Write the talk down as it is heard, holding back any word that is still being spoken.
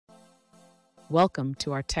Welcome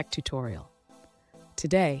to our tech tutorial.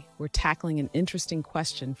 Today, we're tackling an interesting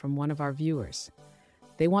question from one of our viewers.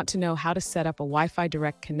 They want to know how to set up a Wi-Fi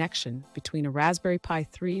Direct connection between a Raspberry Pi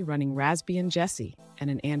 3 running Raspbian Jessie and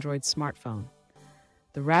an Android smartphone.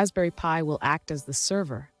 The Raspberry Pi will act as the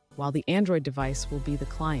server, while the Android device will be the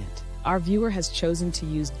client. Our viewer has chosen to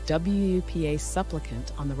use WPA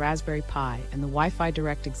Supplicant on the Raspberry Pi and the Wi-Fi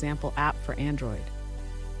Direct example app for Android.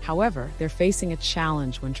 However, they're facing a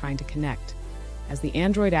challenge when trying to connect, as the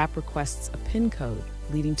Android app requests a PIN code,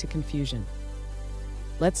 leading to confusion.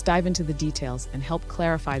 Let's dive into the details and help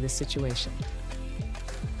clarify the situation.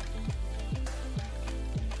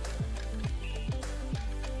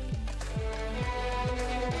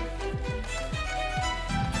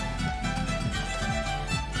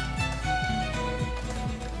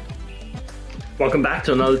 Welcome back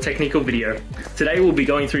to another technical video. Today we'll be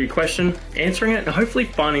going through your question, answering it, and hopefully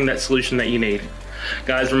finding that solution that you need.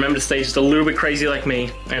 Guys, remember to stay just a little bit crazy like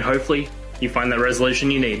me, and hopefully you find that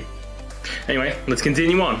resolution you need. Anyway, let's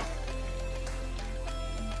continue on.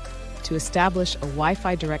 To establish a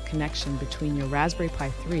Wi-Fi Direct connection between your Raspberry Pi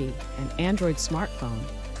 3 and Android smartphone,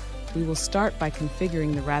 we will start by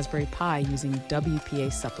configuring the Raspberry Pi using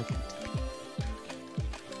WPA Supplicant.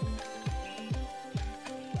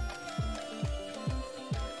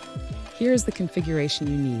 Here is the configuration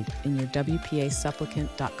you need in your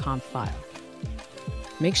wpaSupplicant.conf file.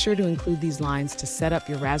 Make sure to include these lines to set up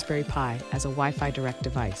your Raspberry Pi as a Wi-Fi Direct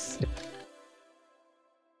device.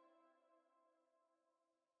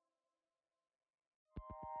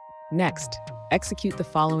 Next, execute the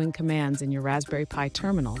following commands in your Raspberry Pi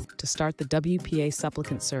terminal to start the WPA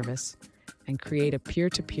Supplicant service and create a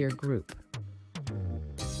peer-to-peer group.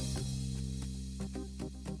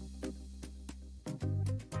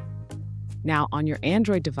 Now, on your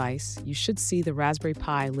Android device, you should see the Raspberry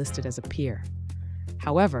Pi listed as a peer.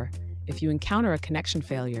 However, if you encounter a connection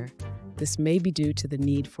failure, this may be due to the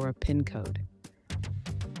need for a PIN code.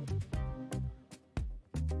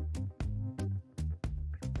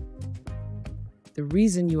 The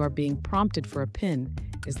reason you are being prompted for a PIN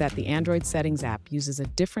is that the Android Settings app uses a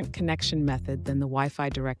different connection method than the Wi-Fi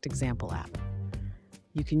Direct example app.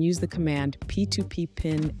 You can use the command p2p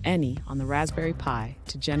pin any on the Raspberry Pi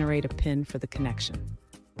to generate a PIN for the connection.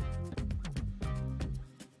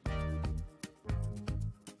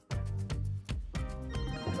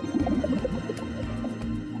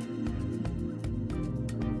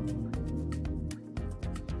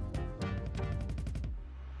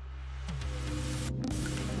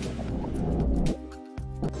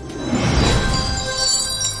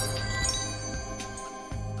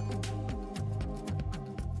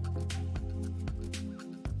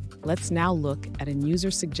 Let's now look at a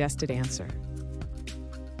user-suggested answer.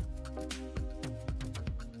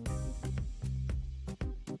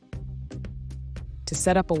 To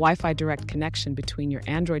set up a Wi-Fi Direct connection between your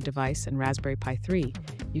Android device and Raspberry Pi 3,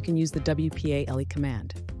 you can use the WPA LE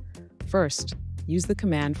command. First, use the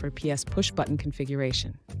command for PS push-button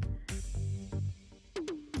configuration.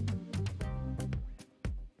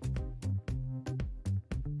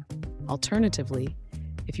 Alternatively,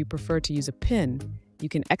 if you prefer to use a PIN, you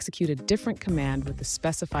can execute a different command with the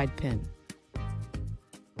specified PIN.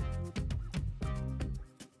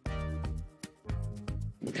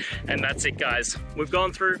 And that's it, guys. We've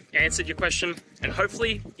gone through, answered your question, and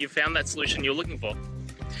hopefully you found that solution you're looking for.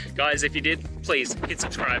 Guys, if you did, please hit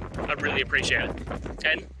subscribe. I'd really appreciate it.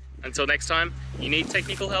 And until next time, you need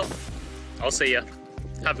technical help, I'll see ya.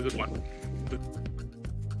 Have a good one.